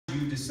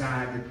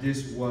decide that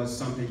this was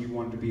something you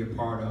wanted to be a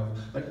part of?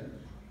 Like,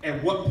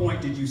 at what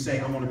point did you say,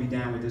 I want to be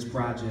down with this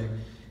project?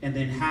 And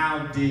then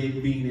how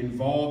did being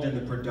involved in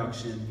the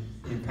production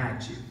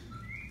impact you?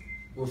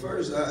 Well,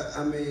 first,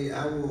 I mean,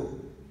 I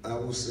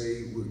will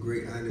say with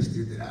great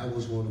honesty that I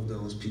was one of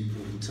those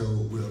people who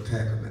told Will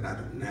Packerman I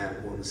do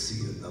not want to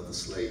see another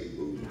Slade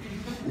movie.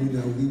 You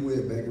know, we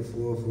went back and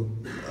forth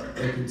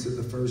up until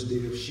the first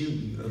day of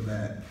shooting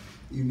about,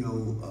 you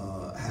know,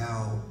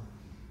 how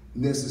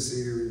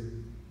necessary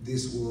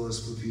this was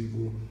for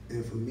people,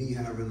 and for me,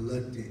 how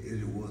reluctant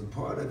it was.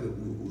 Part of it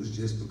was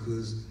just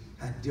because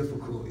how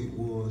difficult it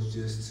was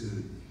just to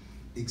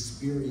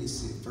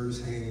experience it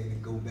firsthand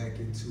and go back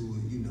into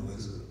it, you know,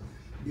 as a,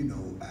 you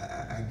know,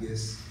 I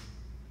guess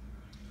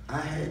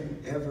I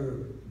hadn't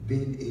ever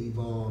been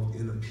involved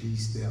in a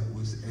piece that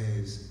was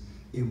as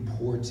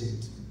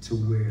important to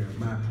where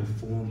my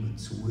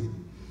performance would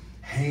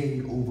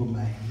hang over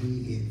my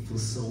head for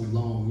so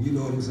long, you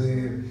know what I'm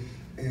saying?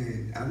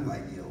 And I'm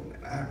like, yo, man,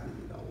 I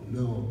really don't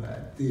know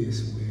about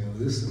this, Will.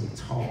 This is a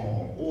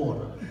tall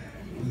order.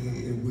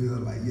 And Will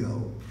like,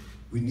 yo,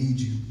 we need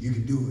you. You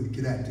can do it.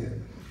 Get out there.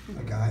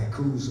 Like, all right,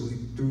 cool. So he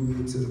threw me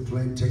into the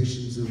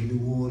plantations of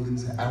New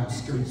Orleans, the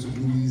outskirts of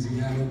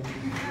Louisiana.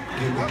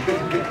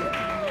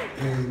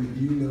 And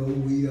you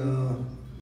know,